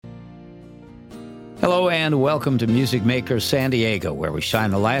Hello and welcome to Music Makers San Diego, where we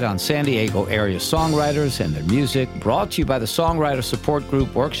shine the light on San Diego area songwriters and their music, brought to you by the Songwriter Support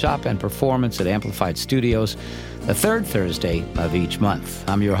Group Workshop and Performance at Amplified Studios, the third Thursday of each month.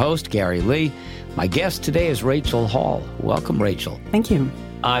 I'm your host, Gary Lee. My guest today is Rachel Hall. Welcome, Rachel. Thank you.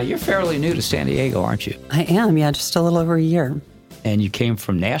 You're fairly new to San Diego, aren't you? I am, yeah, just a little over a year. And you came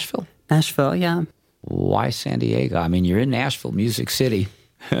from Nashville? Nashville, yeah. Why San Diego? I mean, you're in Nashville, Music City.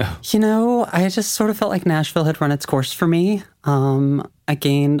 You know, I just sort of felt like Nashville had run its course for me. I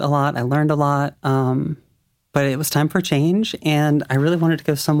gained a lot, I learned a lot, but it was time for a change, and I really wanted to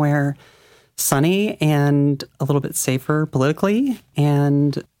go somewhere sunny and a little bit safer politically,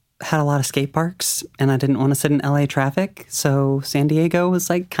 and had a lot of skate parks, and I didn't want to sit in LA traffic, so San Diego was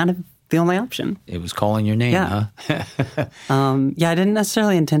like kind of the only option. It was calling your name, yeah. huh? I didn't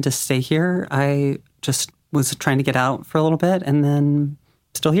necessarily intend to stay here. I just was trying to get out for a little bit, and then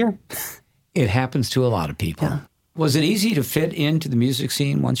still here. It happens to a lot of people. Yeah. Was it easy to fit into the music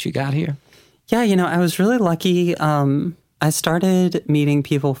scene once you got here? Yeah, you know, I was really lucky. I started meeting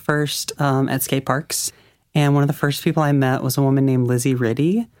people first at skate parks, and one of the first people I met was a woman named Lizzie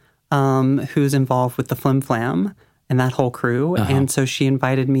Riddy, who's involved with the Flim Flam and that whole crew. Uh-huh. And so she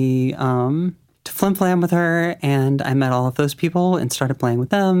invited me to Flim Flam with her, and I met all of those people and started playing with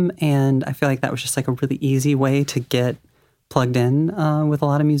them. And I feel like that was just like a really easy way to get plugged in with a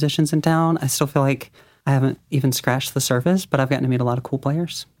lot of musicians in town. I still feel like I haven't even scratched the surface, but I've gotten to meet a lot of cool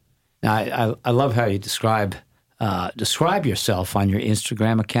players. Now, I love how you describe yourself on your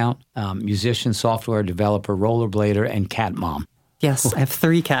Instagram account: musician, software developer, rollerblader, and cat mom. Yes, I have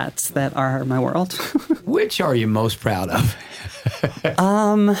 3 cats that are my world. Which are you most proud of?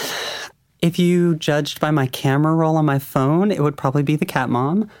 If you judged by my camera roll on my phone, it would probably be the cat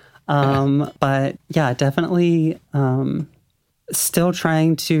mom. But yeah, definitely still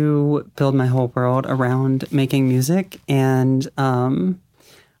trying to build my whole world around making music. And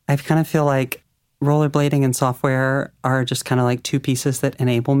I kind of feel like rollerblading and software are just kind of like 2 pieces that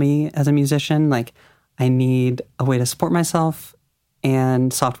enable me as a musician. Like, I need a way to support myself,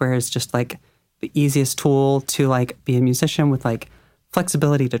 and software is just like the easiest tool to like be a musician with like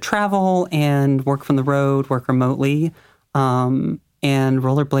flexibility to travel and work from the road, work remotely. And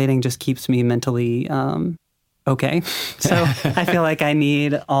rollerblading just keeps me mentally okay. So I feel like I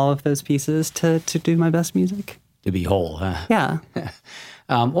need all of those pieces to do my best music. To be whole, huh? Yeah.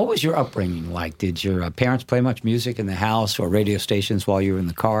 What was your upbringing like? Did your parents play much music in the house or radio stations while you were in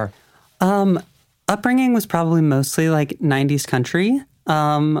the car? Upbringing was probably mostly like 90s country,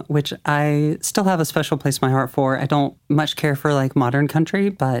 which I still have a special place in my heart for. I don't much care for like modern country,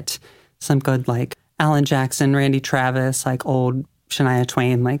 but some good like Alan Jackson, Randy Travis, like old Shania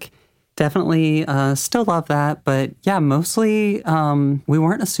Twain, like definitely still love that. But yeah, mostly we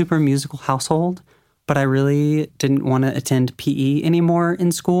weren't a super musical household, but I really didn't want to attend PE anymore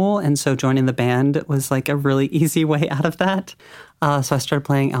in school. And so joining the band was like a really easy way out of that. So I started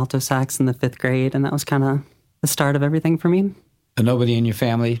playing alto sax in the 5th grade, and that was kind of the start of everything for me. So nobody in your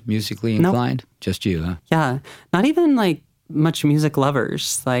family musically inclined? Nope. Just you, huh? Yeah. Not even like much music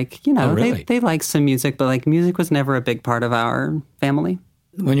lovers. Like, you know, really? they like some music, but like music was never a big part of our family.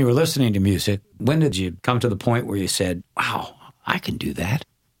 When you were listening to music, when did you come to the point where you said, wow, I can do that?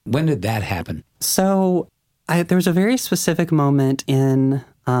 When did that happen? So there was a very specific moment in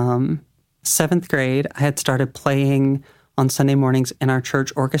 7th grade. I had started playing on Sunday mornings in our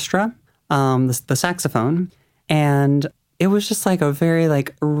church orchestra, the saxophone. And it was just like a very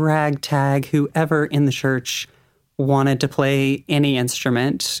like ragtag, whoever in the church wanted to play any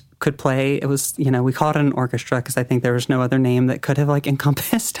instrument could play. It was, you know, we called it an orchestra because I think there was no other name that could have like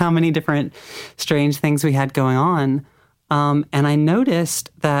encompassed how many different strange things we had going on. And I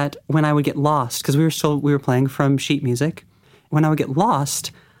noticed that when I would get lost, because we were playing from sheet music, when I would get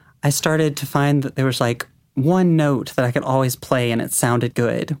lost, I started to find that there was like one note that I could always play and it sounded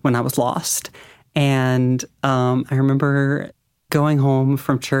good when I was lost. And I remember going home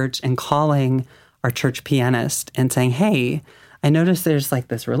from church and calling our church pianist and saying, hey, I noticed there's like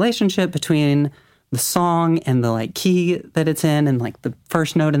this relationship between the song and the like key that it's in and like the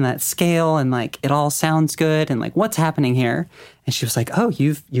first note in that scale, and like it all sounds good, and like what's happening here? And she was like, oh,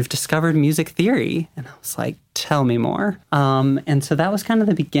 you've discovered music theory. And I was like, tell me more. And so that was kind of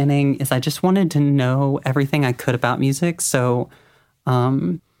the beginning, is I just wanted to know everything I could about music. So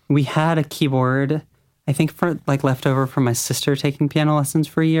we had a keyboard, I think for like leftover from my sister taking piano lessons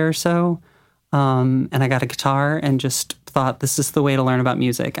for a year or so. And I got a guitar and just thought, this is the way to learn about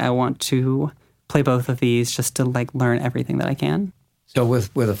music. I want to play both of these just to like learn everything that I can. So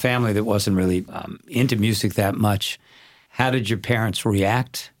with a family that wasn't really into music that much, how did your parents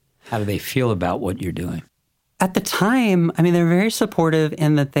react How do they feel about what you're doing? At the time, I mean, they're very supportive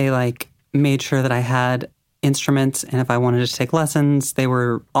in that they made sure that I had instruments, and if I wanted to take lessons, they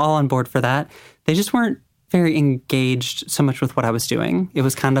were all on board for that. They just weren't very engaged so much with what I was doing. It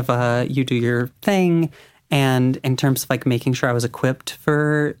was kind of you do your thing, and in terms of making sure I was equipped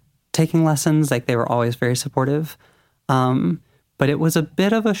for taking lessons, they were always very supportive. But it was a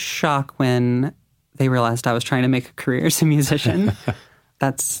bit of a shock when they realized I was trying to make a career as a musician.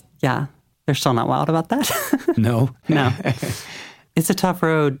 They're still not wild about that. No? No. It's a tough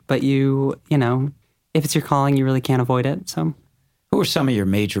road, but you know, if it's your calling, you really can't avoid it. So, who are some of your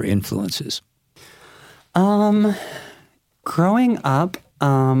major influences? Growing up,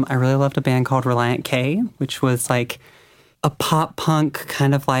 I really loved a band called Relient K, which was a pop punk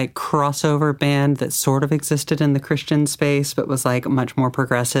kind of crossover band that sort of existed in the Christian space, but was much more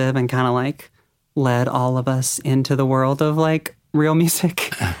progressive and kind of led all of us into the world of real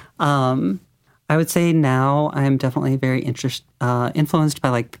music. I would say now I'm definitely very influenced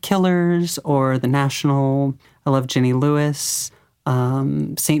by the Killers or The National. I love Jenny Lewis,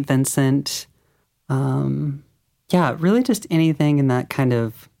 St. Vincent. Really just anything in that kind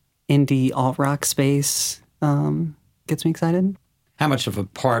of indie alt-rock space gets me excited. How much of a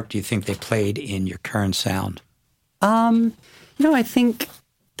part do you think they played in your current sound? I think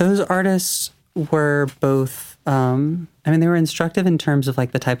those artists were both, they were instructive in terms of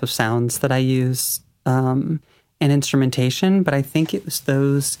the type of sounds that I use and instrumentation, but I think it was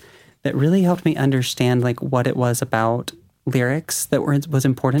those that really helped me understand what it was about lyrics that was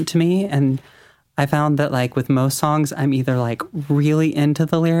important to me. And I found that with most songs, I'm either really into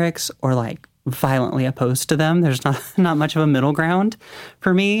the lyrics or violently opposed to them. There's not much of a middle ground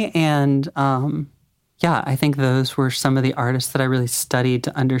for me. And I think those were some of the artists that I really studied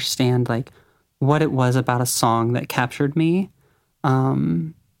to understand what it was about a song that captured me,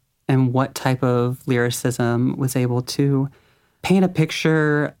 and what type of lyricism was able to paint a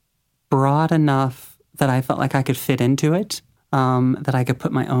picture broad enough that I felt like I could fit into it, that I could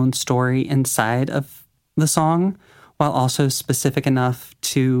put my own story inside of the song, while also specific enough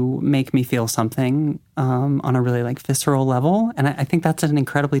to make me feel something on a really visceral level. And I think that's an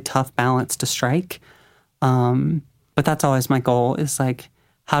incredibly tough balance to strike. But that's always my goal is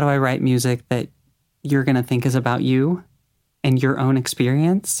how do I write music that you're going to think is about you and your own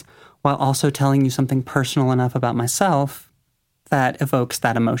experience, while also telling you something personal enough about myself that evokes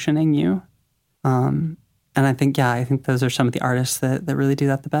that emotion in you. And I think those are some of the artists that really do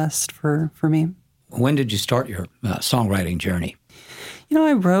that the best for me. When did you start your songwriting journey?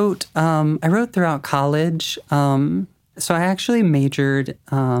 I wrote throughout college. So I actually majored,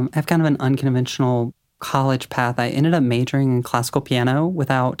 I have kind of an unconventional college path. I ended up majoring in classical piano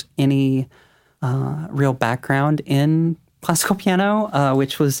without any real background in classical piano,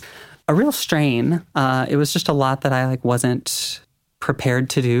 which was a real strain. It was just a lot that I wasn't prepared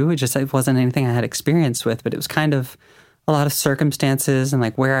to do. It wasn't anything I had experience with, but it was kind of a lot of circumstances and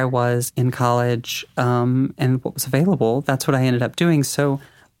where I was in college and what was available. That's what I ended up doing. So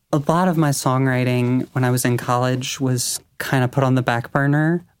a lot of my songwriting when I was in college was kind of put on the back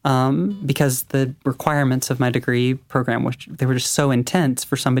burner because the requirements of my degree program, they were just so intense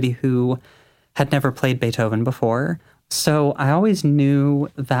for somebody who had never played Beethoven before. So I always knew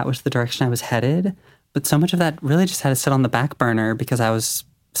that was the direction I was headed, but so much of that really just had to sit on the back burner because I was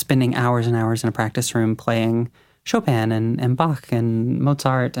spending hours and hours in a practice room playing Chopin and Bach and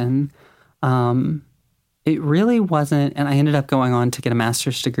Mozart. And it really wasn't, and I ended up going on to get a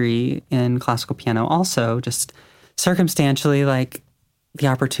master's degree in classical piano also, just circumstantially, the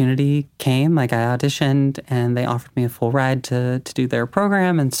opportunity came, I auditioned and they offered me a full ride to do their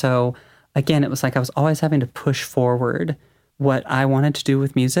program. And so again, it was I was always having to push forward what I wanted to do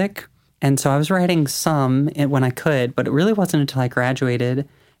with music. And so I was writing some when I could, but it really wasn't until I graduated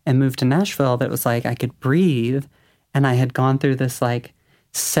and moved to Nashville that it was I could breathe. And I had gone through this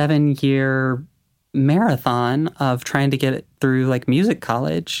 7-year marathon of trying to get it through music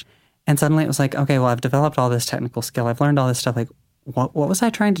college. And suddenly it was okay, well, I've developed all this technical skill. I've learned all this stuff. What was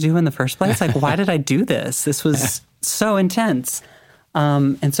I trying to do in the first place? Why did I do this? This was so intense.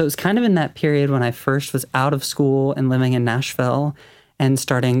 And so it was kind of in that period when I first was out of school and living in Nashville and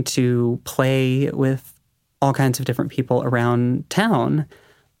starting to play with all kinds of different people around town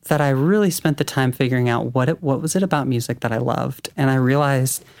that I really spent the time figuring out what was it about music that I loved. And I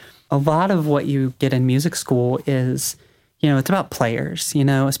realized a lot of what you get in music school is, it's about players,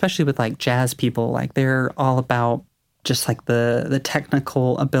 especially with jazz people. They're all about just the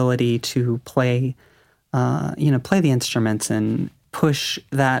technical ability to play, play the instruments and push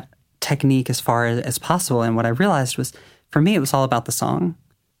that technique as far as possible. And what I realized was, for me, it was all about the song.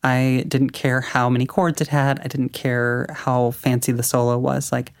 I didn't care how many chords it had. I didn't care how fancy the solo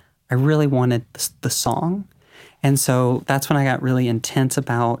was. Like, I really wanted the song. And so that's when I got really intense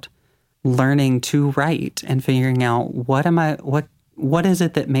about learning to write and figuring out what is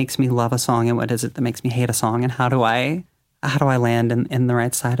it that makes me love a song and what is it that makes me hate a song, and how do I land in the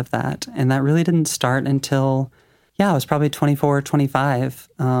right side of that. And that really didn't start until, I was probably 24, 25,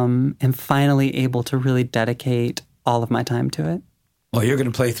 and finally able to really dedicate all of my time to it. Well, you're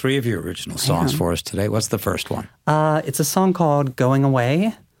going to play 3 of your original songs for us today. What's the first one? It's a song called Going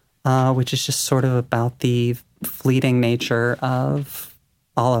Away, which is just sort of about the fleeting nature of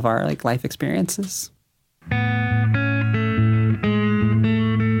all of our life experiences.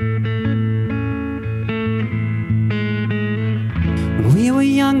 When we were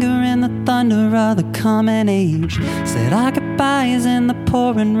younger in the thunder of the coming age, said our goodbyes in the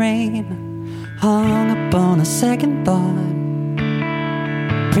pouring rain, hung upon a second thought,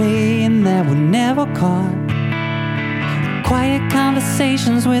 praying that we're never caught. Quiet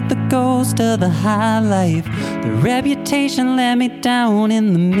conversations with the ghost of the high life. The reputation let me down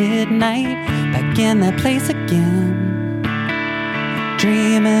in the midnight, back in that place again,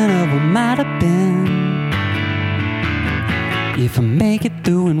 dreaming of what might have been. If I make it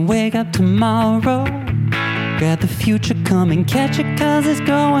through and wake up tomorrow, grab the future, come and catch it, 'cause it's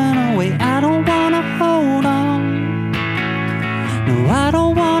going away. I don't wanna hold on. No, I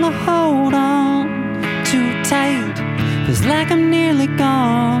don't wanna hold on too tight. Feels like I'm nearly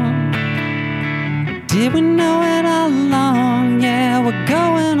gone. Did we know it all along? Yeah, we're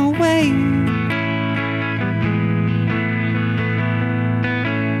going away.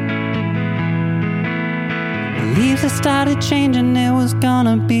 The leaves had started changing, it was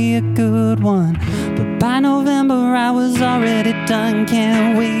gonna be a good one. But by November I was already done.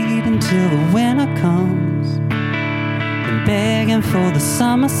 Can't wait until the winter comes, been begging for the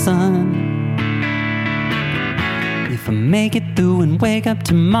summer sun. If I make it through and wake up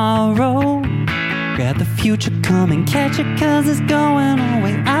tomorrow, grab the future, come and catch it, 'cause it's going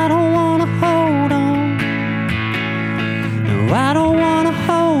away. I don't wanna hold on. No, I don't wanna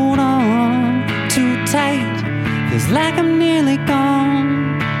hold on too tight. Feels like I'm nearly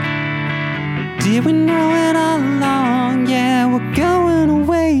gone. Did we know it all along? Yeah, we're going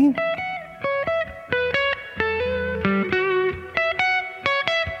away.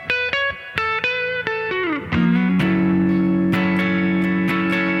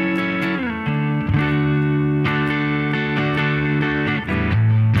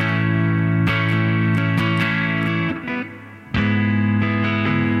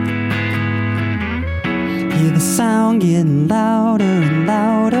 Hear the sound getting louder and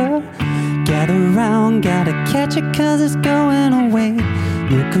louder. Gather round, gotta catch it, 'cause it's going away.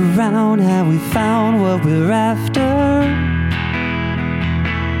 Look around, have we found what we're after?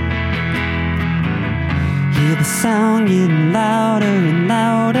 Hear the sound getting louder and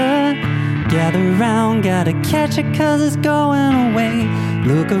louder. Gather round, gotta catch it, 'cause it's going away.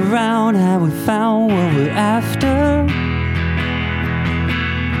 Look around, have we found what we're after?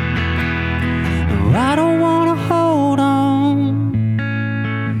 No, I don't wanna hold on.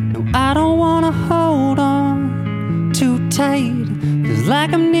 No, I don't wanna hold on too tight. Feels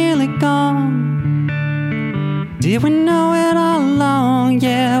like I'm nearly gone. Did we know it all along?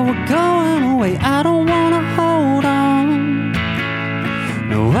 Yeah, we're going away. I don't wanna hold on.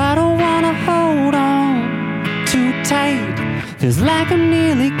 No, I don't wanna hold on too tight. Feels like I'm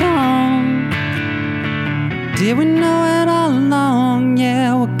nearly gone. Did we know it all along?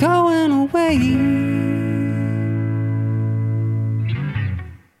 Yeah, we're going away.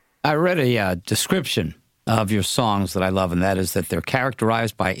 I read a description of your songs that I love, and that is that they're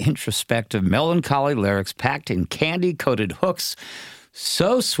characterized by introspective, melancholy lyrics packed in candy-coated hooks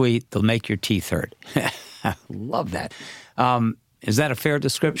so sweet they'll make your teeth hurt. I love that. Is that a fair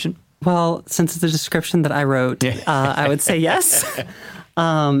description? Well, since it's a description that I wrote, I would say yes.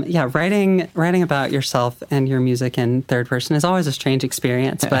 Writing about yourself and your music in third person is always a strange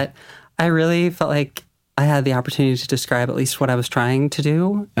experience, but I really felt like I had the opportunity to describe at least what I was trying to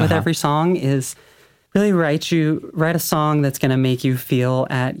do with every song, is really write a song that's going to make you feel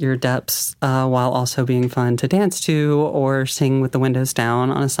at your depths while also being fun to dance to or sing with the windows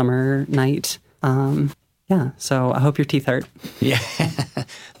down on a summer night. So I hope your teeth hurt. Yeah,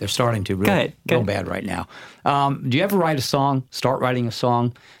 they're starting to real bad right now. Do you ever start writing a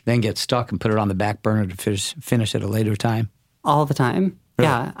song, then get stuck and put it on the back burner to finish at a later time? All the time. Really?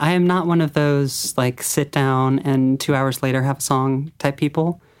 Yeah, I am not one of those sit down and 2 hours later have a song type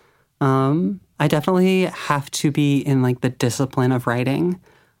people. I definitely have to be in the discipline of writing.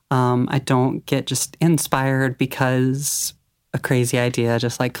 I don't get just inspired because a crazy idea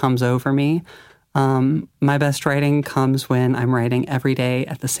just like comes over me. My best writing comes when I'm writing every day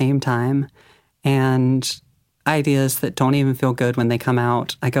at the same time, and ideas that don't even feel good when they come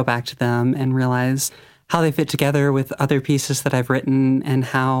out, I go back to them and realize how they fit together with other pieces that I've written and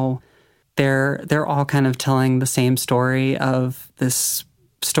how they're all kind of telling the same story of this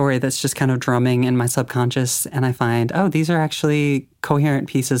story that's just kind of drumming in my subconscious. And I find, oh, these are actually coherent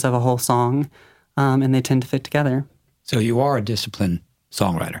pieces of a whole song, and they tend to fit together. So you are a disciplined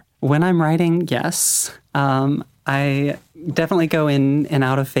songwriter. When I'm writing, yes. I definitely go in and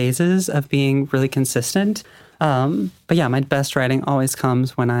out of phases of being really consistent. But yeah, my best writing always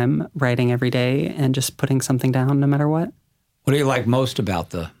comes when I'm writing every day and just putting something down no matter what. What do you like most about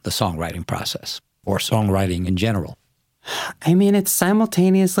the songwriting process or songwriting in general? I mean, it's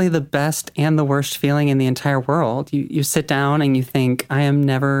simultaneously the best and the worst feeling in the entire world. You sit down and you think, I am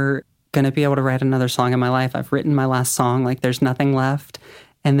never going to be able to write another song in my life. I've written my last song, like there's nothing left.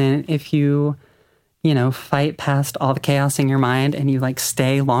 And then if you fight past all the chaos in your mind and you like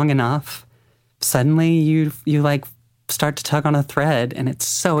stay long enough, suddenly you like start to tug on a thread, and it's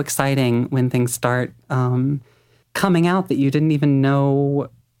so exciting when things start coming out that you didn't even know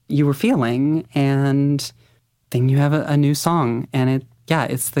you were feeling, and then you have a new song, and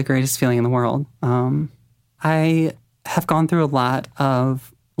it's the greatest feeling in the world. I have gone through a lot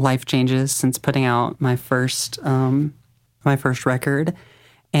of life changes since putting out my first record,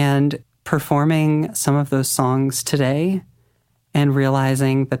 and performing some of those songs today and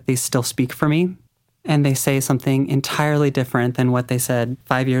realizing that they still speak for me and they say something entirely different than what they said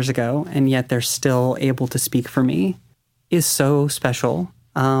 5 years ago, and yet they're still able to speak for me is so special.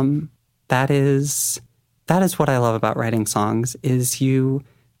 That is what I love about writing songs is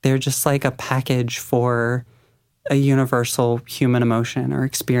they're just like a package for a universal human emotion or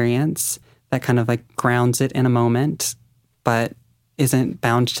experience that kind of like grounds it in a moment, but isn't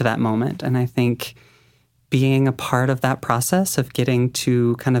bound to that moment. And I think being a part of that process of getting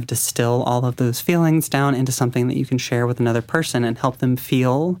to kind of distill all of those feelings down into something that you can share with another person and help them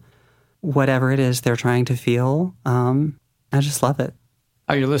feel whatever it is they're trying to feel, I just love it.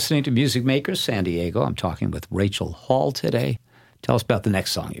 You're listening to Music Makers San Diego. I'm talking with Rachel Hall today. Tell us about the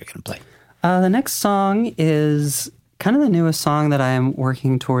next song you're going to play. The next song is kind of the newest song that I'm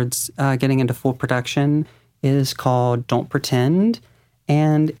working towards getting into full production. It is called Don't Pretend.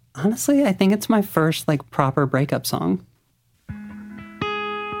 And honestly, I think it's my first like proper breakup song.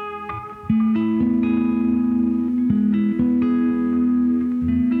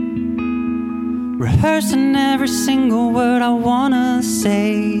 Rehearsing every single word I wanna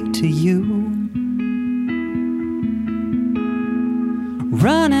say to you.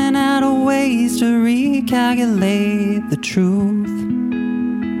 Running out of ways to recalculate the truth.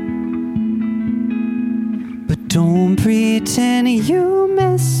 But don't pretend you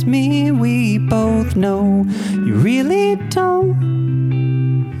miss me, we both know you really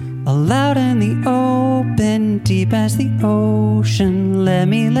don't. All out in the open, deep as the ocean, let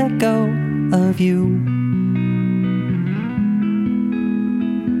me let go of you.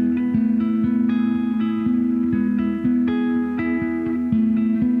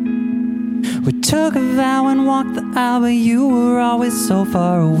 We took a vow and walked the aisle, but you were always so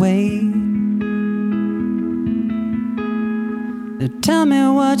far away. Tell me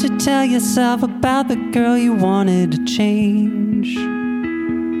what you tell yourself about the girl you wanted to change.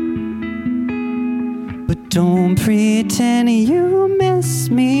 But don't pretend you miss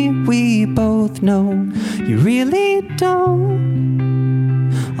me, we both know you really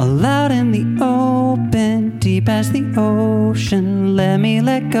don't. All out in the open, deep as the ocean, let me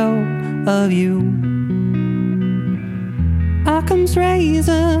let go of you. Occam's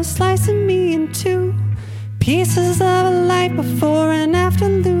razor slicing me in two, pieces of a life before and after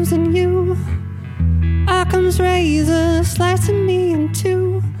losing you. Occam's razor slicing me in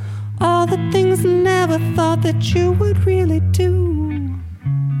two, all the things I never thought that you would really do.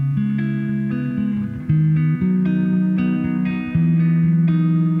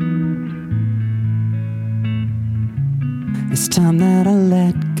 It's time that I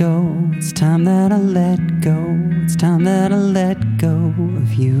let go. It's time that I let go. It's time that I let go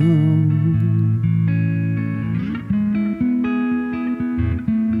of you.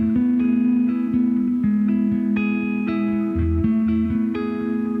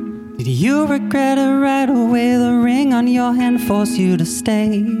 Did you regret it right away? The ring on your hand forced you to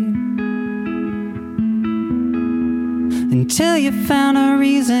stay until you found a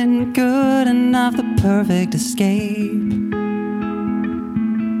reason good enough, the perfect escape.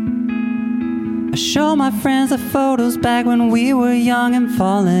 I show my friends the photos back when we were young and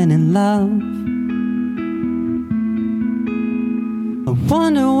falling in love.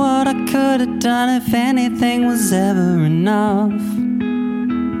 Wonder what I could have done if anything was ever enough.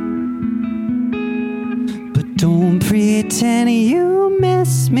 But don't pretend you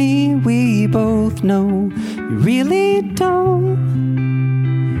miss me, we both know you really don't.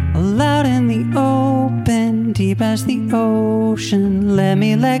 Out in the open, deep as the ocean, let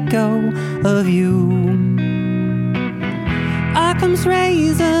me let go of you. Occam's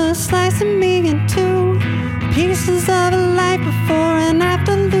razor slicing me in two, pieces of a life before and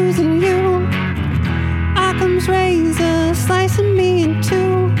after losing you. Occam's razor slicing me in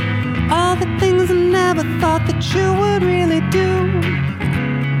two, all the things I never thought that you would really do.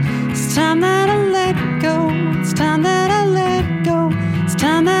 It's time that I let go, it's time that I let go, it's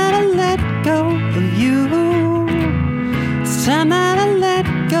time that I let go of you. It's time that I let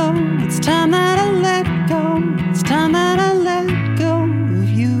go, it's time that I let go, it's time that I let go of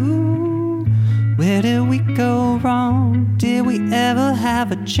you. Where did we go wrong? Did we ever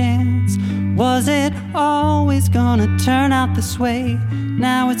have a chance? Was it always gonna turn out this way?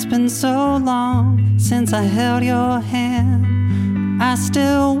 Now it's been so long since I held your hand, I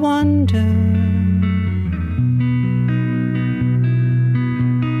still wonder.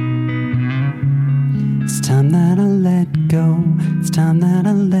 It's time that I let go, it's time that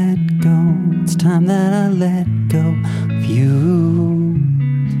I let go, it's time that I let go of you.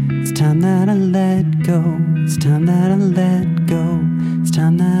 It's time that I let go, it's time that I let go, it's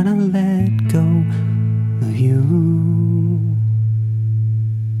time that I let go of you.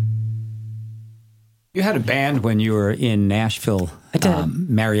 You had a band when you were in Nashville. I did.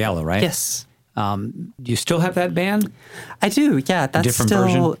 Mariella, right? Yes. Do you still have that band? I do, yeah. That's different still,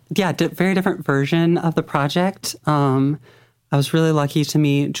 version? Yeah, very different version of the project. I was really lucky to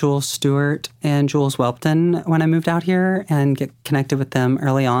meet Jules Stewart and Jules Welpton when I moved out here and get connected with them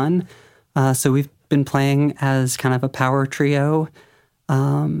early on. So we've been playing as kind of a power trio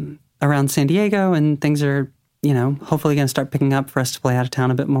around San Diego, and things are, hopefully going to start picking up for us to play out of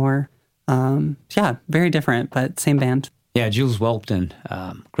town a bit more. Yeah, very different, but same band. Yeah, Jules Welpton,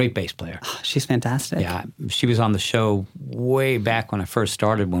 great bass player. She's fantastic. Yeah, she was on the show way back when I first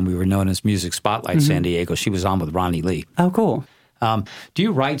started, when we were known as Music Spotlight San Diego. She was on with Ronnie Lee. Oh, cool. Do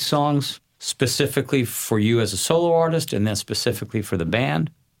you write songs specifically for you as a solo artist and then specifically for the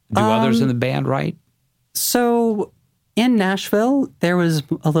band? Do others in the band write? So in Nashville, there was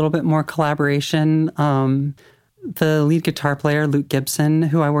a little bit more collaboration. The lead guitar player, Luke Gibson,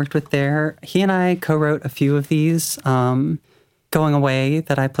 who I worked with there, he and I co-wrote a few of these. Going Away,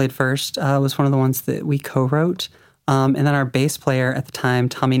 that I played first, was one of the ones that we co-wrote. And then our bass player at the time,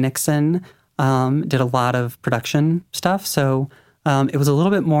 Tommy Nixon, did a lot of production stuff. So it was a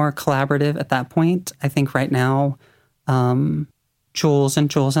little bit more collaborative at that point. I think right now, Jules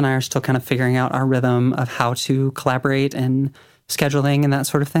and I are still kind of figuring out our rhythm of how to collaborate and scheduling and that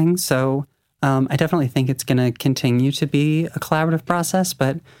sort of thing. So I definitely think it's going to continue to be a collaborative process,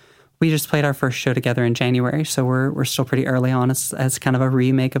 but we just played our first show together in January, so we're still pretty early on as kind of a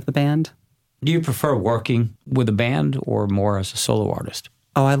remake of the band. Do you prefer working with a band or more as a solo artist?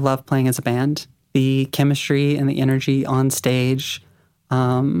 Oh, I love playing as a band. The chemistry and the energy on stage.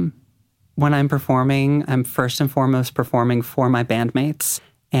 When I'm performing, I'm first and foremost performing for my bandmates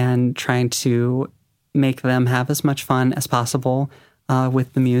and trying to make them have as much fun as possible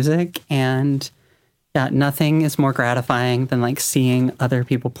with the music. And yeah, nothing is more gratifying than like seeing other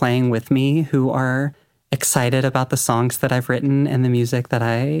people playing with me who are excited about the songs that I've written and the music that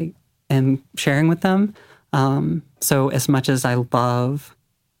I am sharing with them. So as much as I love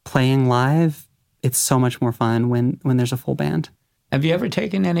playing live, it's so much more fun when there's a full band. Have you ever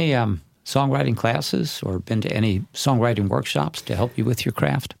taken any songwriting classes or been to any songwriting workshops to help you with your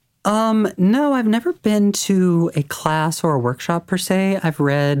craft? No, I've never been to a class or a workshop per se. I've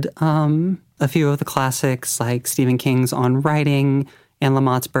read a few of the classics like Stephen King's On Writing and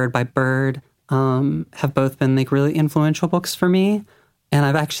Lamott's Bird by Bird have both been like really influential books for me. And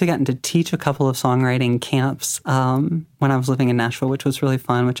I've actually gotten to teach a couple of songwriting camps when I was living in Nashville, which was really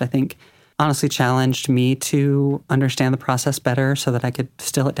fun, which I think honestly challenged me to understand the process better so that I could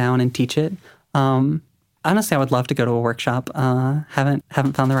distill it down and teach it. Honestly, I would love to go to a workshop. Haven't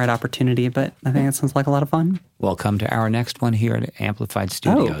found the right opportunity, but I think it sounds like a lot of fun. Well, come to our next one here at Amplified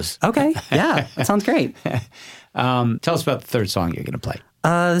Studios. Oh, okay. Yeah, that sounds great. Tell us about the third song you're going to play.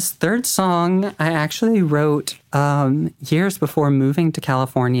 This third song I actually wrote years before moving to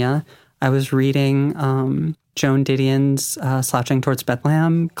California. I was reading Joan Didion's Slouching Towards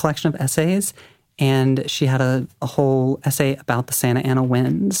Bethlehem collection of essays, and she had a whole essay about the Santa Ana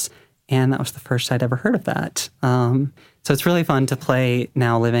winds. And that was the first I'd ever heard of that. So it's really fun to play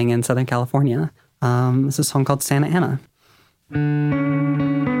now living in Southern California. It's a song called Santa Ana. I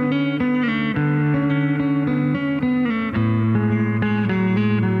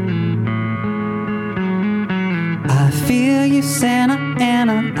feel you, Santa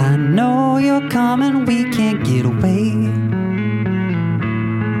Ana. I know you're coming. We can't get away.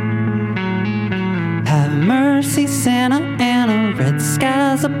 Have mercy, Santa Ana. Red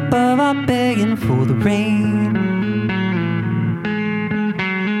skies above are begging for the rain.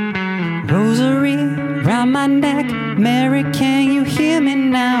 Rosary round my neck. Mary, can you hear me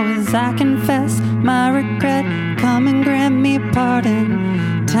now as I confess my regret? Come and grant me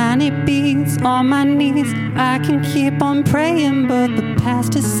pardon. Tiny beads on my knees. I can keep on praying, but the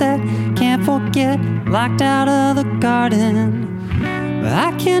past is set. Can't forget, locked out of the garden.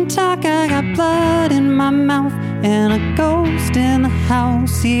 I can't talk, I got blood in my mouth, and a ghost in the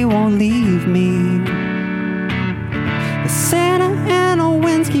house, he won't leave me. The Santa Ana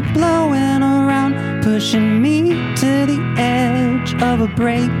winds keep blowing around, pushing me to the edge of a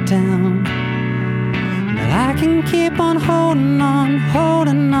breakdown. But I can keep on holding on,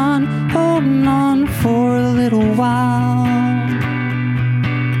 holding on, holding on for a little while.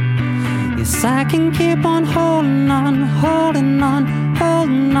 Yes, I can keep on holding on, holding on,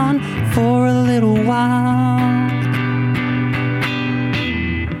 holding on for a little while.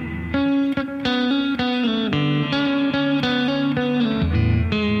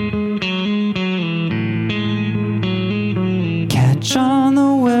 Catch on,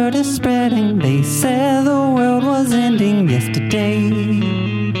 the word is spreading. They said the world was ending yesterday.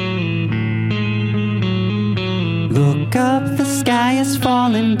 Look up, the sky is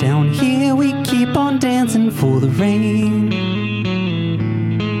falling. Down here we keep on dancing for the rain.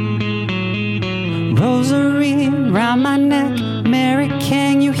 Rosary round my neck. Mary,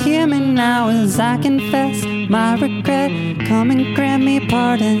 can you hear me now as I confess my regret? Come and grant me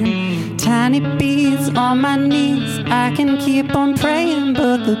pardon. Tiny beads on my knees. I can keep on praying,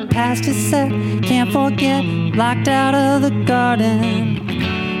 but the past is set. Can't forget, locked out of the garden.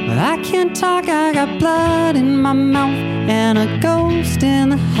 But I can't talk, I got blood in my mouth, and a ghost in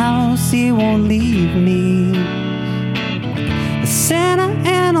the house, he won't leave me. The Santa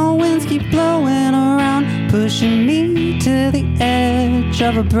Ana winds keep blowing around, pushing me to the edge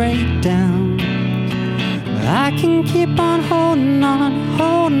of a breakdown. But I can keep on holding on,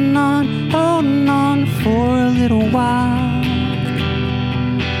 holding on, holding on for a little while.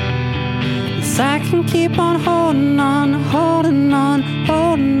 Yes, I can keep on holding on, holding on,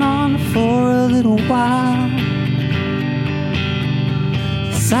 holding on for a little while.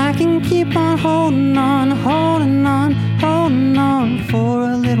 Yes, I can keep on holding on, holding on, holding on for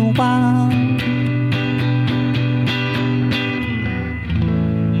a little while.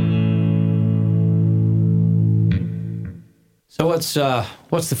 So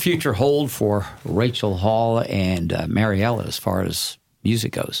what's the future hold for Rachel Hall and Mariella as far as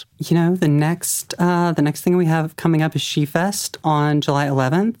music goes? You know, the next thing we have coming up is SheFest on July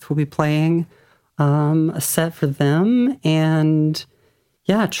 11th. We'll be playing a set for them, and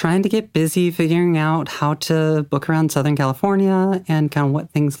yeah, trying to get busy figuring out how to book around Southern California and kind of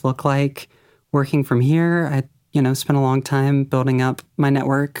what things look like working from here. I, spent a long time building up my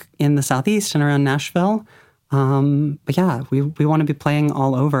network in the Southeast and around Nashville. But yeah, we want to be playing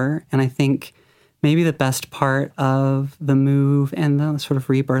all over. And I think maybe the best part of the move and the sort of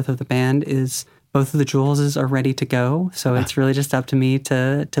rebirth of the band is both of the Juleses are ready to go. So it's really just up to me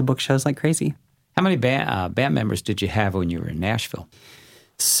to book shows like crazy. How many band members did you have when you were in Nashville?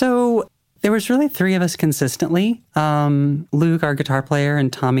 So there was really three of us consistently. Luke, our guitar player,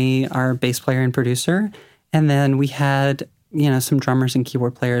 and Tommy, our bass player and producer. And then we had, some drummers and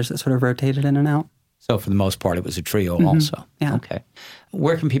keyboard players that sort of rotated in and out. So for the most part, it was a trio also. Yeah. Okay.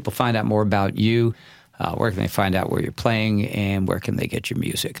 Where can people find out more about you? Where can they find out where you're playing? And where can they get your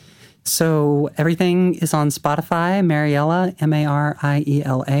music? So everything is on Spotify, Mariella,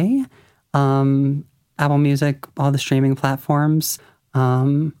 Mariela. Apple Music, all the streaming platforms.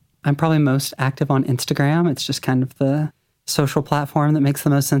 I'm probably most active on Instagram. It's just kind of the social platform that makes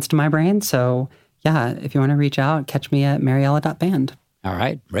the most sense to my brain. So yeah, if you want to reach out, catch me at mariella.band. All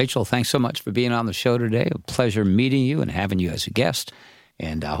right. Rachel, thanks so much for being on the show today. A pleasure meeting you and having you as a guest.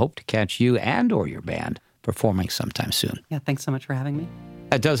 And I hope to catch you and or your band performing sometime soon. Yeah, thanks so much for having me.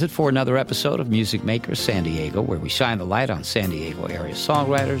 That does it for another episode of Music Makers San Diego, where we shine the light on San Diego area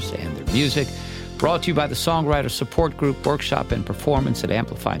songwriters and their music. Brought to you by the Songwriter Support Group Workshop and Performance at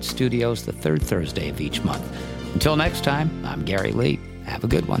Amplified Studios, the third Thursday of each month. Until next time, I'm Gary Lee. Have a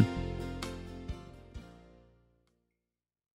good one.